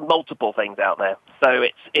there's multiple things out there. So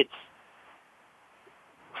it's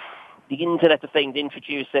the Internet of Things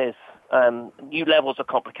introduces new levels of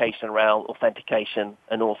complication around authentication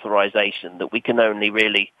and authorization that we can only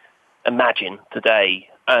really imagine today.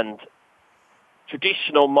 And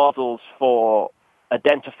traditional models for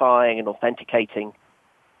identifying and authenticating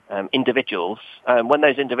individuals, when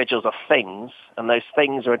those individuals are things and those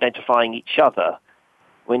things are identifying each other,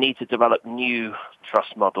 we need to develop new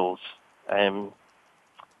trust models. And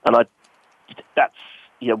that's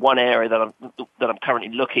one area that I'm currently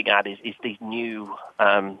looking at is these new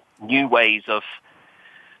ways of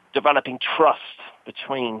developing trust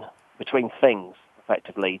between things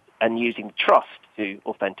effectively, and using trust to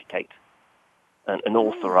authenticate and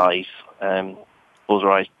authorize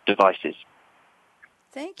devices.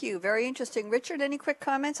 Thank you. Very interesting. Richard, any quick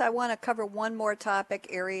comments? I want to cover one more topic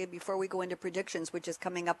area before we go into predictions, which is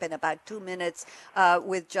coming up in about 2 minutes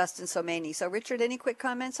with Justin Somaini. So, Richard, any quick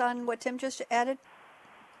comments on what Tim just added?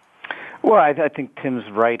 Well, I think Tim's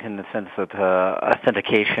right in the sense that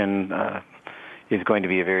authentication is going to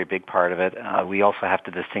be a very big part of it. We also have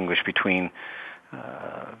to distinguish between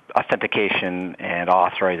authentication and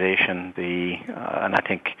authorization. And I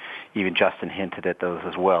think even Justin hinted at those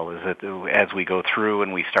as well, is that as we go through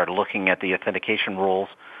and we start looking at the authentication rules,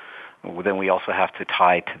 then we also have to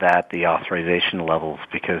tie to that the authorization levels,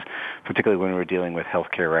 because particularly when we're dealing with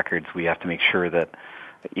healthcare records, we have to make sure that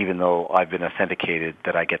even though I've been authenticated,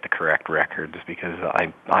 that I get the correct records, because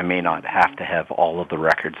I may not have to have all of the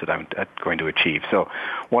records that I'm going to achieve. So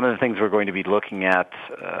one of the things we're going to be looking at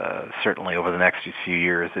certainly over the next few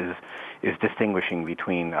years is distinguishing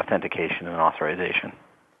between authentication and authorization.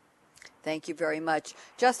 Thank you very much.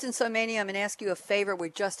 Justin Somaini, I'm going to ask you a favor.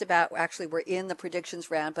 We're in the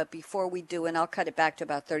predictions round, but before we do, and I'll cut it back to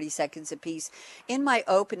about 30 seconds apiece. In my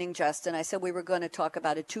opening, Justin, I said we were going to talk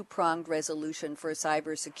about a two-pronged resolution for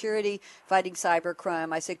cybersecurity, fighting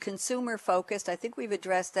cybercrime. I said consumer-focused. I think we've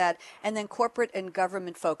addressed that. And then corporate and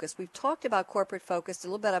government-focused. We've talked about corporate-focused, a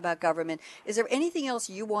little bit about government. Is there anything else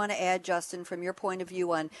you want to add, Justin, from your point of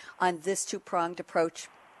view on this two-pronged approach?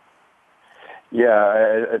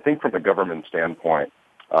 Yeah, I think from a government standpoint,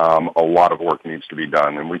 a lot of work needs to be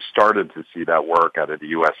done, and we've started to see that work out of the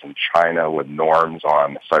U.S. and China with norms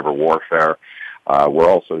on cyber warfare. We're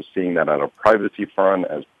also seeing that on a privacy front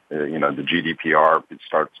as the GDPR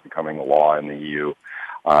starts becoming a law in the EU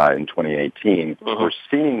in 2018. We're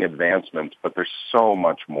seeing advancements, but there's so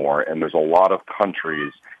much more, and there's a lot of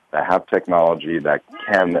countries that have technology that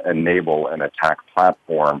can enable an attack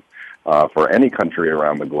platform for any country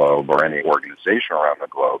around the globe or any organization around the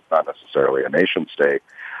globe, not necessarily a nation state,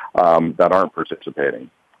 that aren't participating.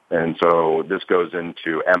 And so this goes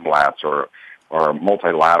into MLATs or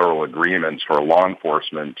multilateral agreements for law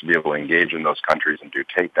enforcement to be able to engage in those countries and do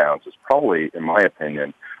takedowns is probably, in my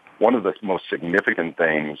opinion, one of the most significant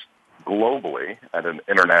things globally at an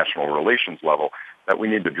international relations level that we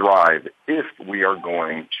need to drive if we are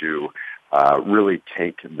going to really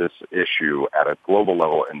take this issue at a global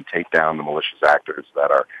level and take down the malicious actors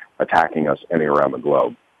that are attacking us anywhere around the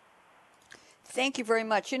globe. Thank you very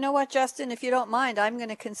much. You know what, Justin, if you don't mind, I'm going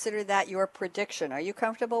to consider that your prediction. Are you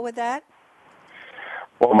comfortable with that?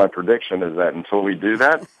 Well, my prediction is that until we do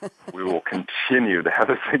that, we will continue to have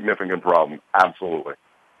a significant problem. Absolutely.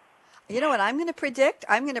 You know what I'm going to predict?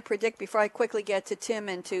 I'm going to predict, before I quickly get to Tim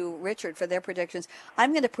and to Richard for their predictions,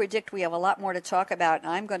 I'm going to predict we have a lot more to talk about,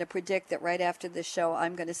 and I'm going to predict that right after this show,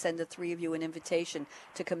 I'm going to send the three of you an invitation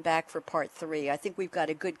to come back for part 3. I think we've got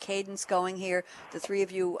a good cadence going here. The three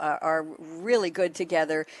of you are really good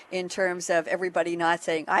together in terms of everybody not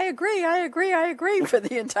saying, I agree, for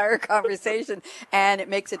the entire conversation, and it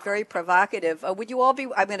makes it very provocative. Would you all be,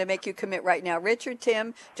 I'm going to make you commit right now. Richard,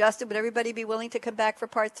 Tim, Justin, would everybody be willing to come back for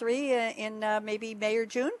part 3? In maybe May or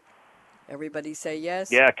June? Everybody say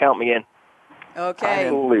yes? Yeah, count me in. Okay.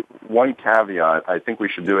 Absolutely. One caveat, I think we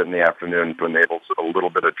should do it in the afternoon to enable a little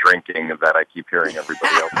bit of drinking that I keep hearing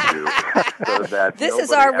everybody else do. So that this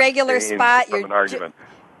is our regular spot.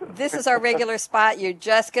 This is our regular spot. You're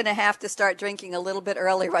just going to have to start drinking a little bit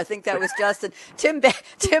earlier. I think that was Justin. Tim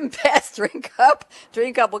Best, drink up.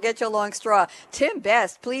 We'll get you a long straw. Tim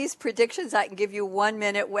Best, please, predictions. I can give you 1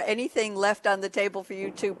 minute. Anything left on the table for you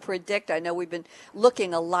to predict? I know we've been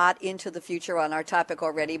looking a lot into the future on our topic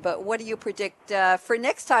already, but what do you predict for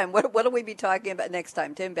next time? What will we be talking about next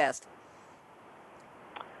time? Tim Best.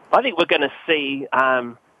 I think we're going to see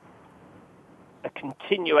a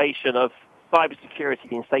continuation of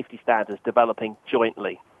cybersecurity and safety standards developing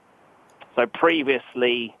jointly. So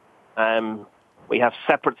previously, we have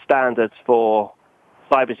separate standards for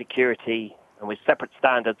cybersecurity and with separate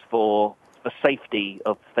standards for the safety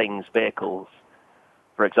of things, vehicles,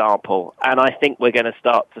 for example. And I think we're going to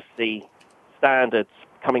start to see standards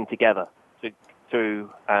coming together to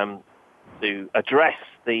address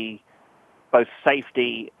the both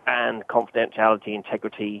safety and confidentiality,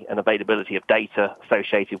 integrity, and availability of data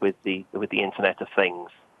associated with the Internet of Things.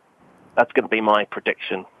 That's going to be my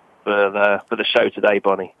prediction for the show today,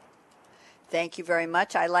 Bonnie. Thank you very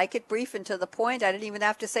much. I like it brief and to the point. I didn't even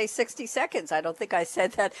have to say 60 seconds. I don't think I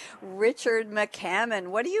said that. Richard McCammon,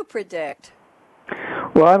 what do you predict?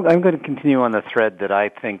 Well, I'm going to continue on the thread that I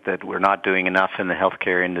think that we're not doing enough in the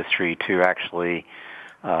healthcare industry to actually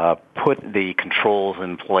put the controls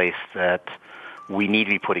in place that we need to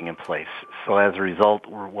be putting in place. So as a result,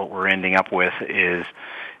 what we're ending up with is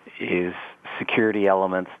security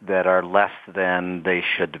elements that are less than they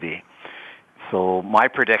should be. So my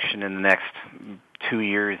prediction in the next 2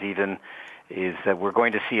 years even is that we're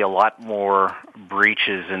going to see a lot more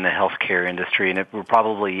breaches in the healthcare industry, and it will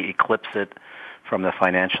probably eclipse it from the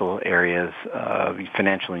financial areas,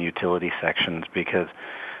 financial and utility sections, because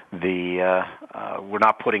we're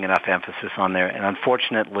not putting enough emphasis on there. And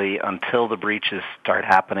unfortunately, until the breaches start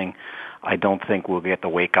happening, I don't think we'll get the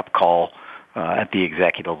wake-up call at the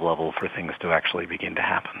executive level for things to actually begin to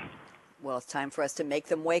happen. Well, it's time for us to make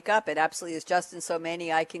them wake up. It absolutely is. Justin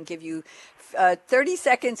Somani, I can give you 30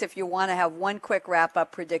 seconds if you want to have one quick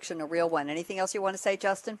wrap-up prediction, a real one. Anything else you want to say,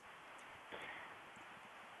 Justin?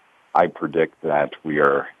 I predict that we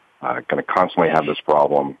are going to constantly have this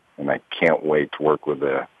problem, and I can't wait to work with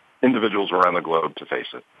the individuals around the globe to face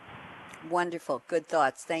it. Wonderful. Good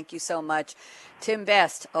thoughts. Thank you so much. Tim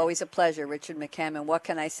Best, always a pleasure. Richard McCammon, what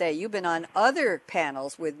can I say? You've been on other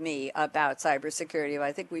panels with me about cybersecurity.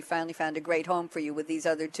 I think we finally found a great home for you with these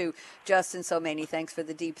other two. Justin Somani, thanks for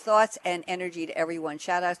the deep thoughts and energy to everyone.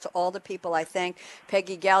 Shout outs to all the people I thank.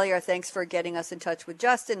 Peggy Galliar, thanks for getting us in touch with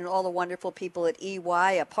Justin, and all the wonderful people at EY,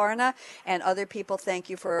 Aparna, and other people. Thank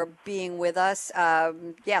you for being with us.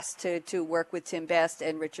 Yes, to work with Tim Best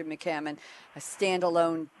and Richard McCammon, a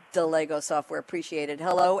standalone DeLego Software. Appreciate it.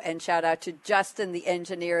 Hello, and shout out to Justin, the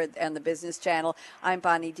engineer and the Business Channel. I'm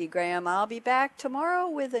Bonnie D. Graham. I'll be back tomorrow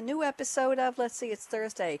with a new episode of, it's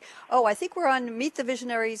Thursday. Oh, I think we're on Meet the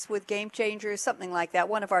Visionaries with Game Changers, something like that.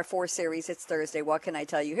 One of our 4 series. It's Thursday. What can I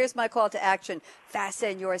tell you? Here's my call to action.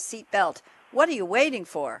 Fasten your seatbelt. What are you waiting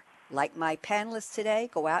for? Like my panelists today,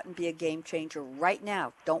 go out and be a game changer right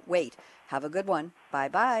now. Don't wait. Have a good one.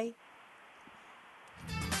 Bye-bye.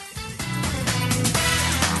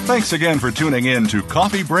 Thanks again for tuning in to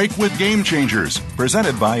Coffee Break with Game Changers,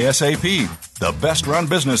 presented by SAP. The best run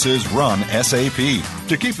businesses run SAP.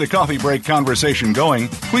 To keep the coffee break conversation going,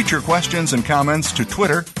 tweet your questions and comments to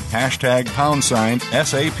Twitter, #SAPRADIO.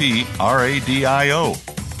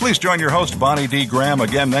 Please join your host, Bonnie D. Graham,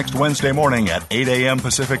 again next Wednesday morning at 8 a.m.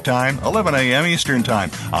 Pacific Time, 11 a.m. Eastern Time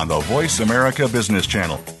on the Voice America Business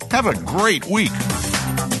Channel. Have a great week.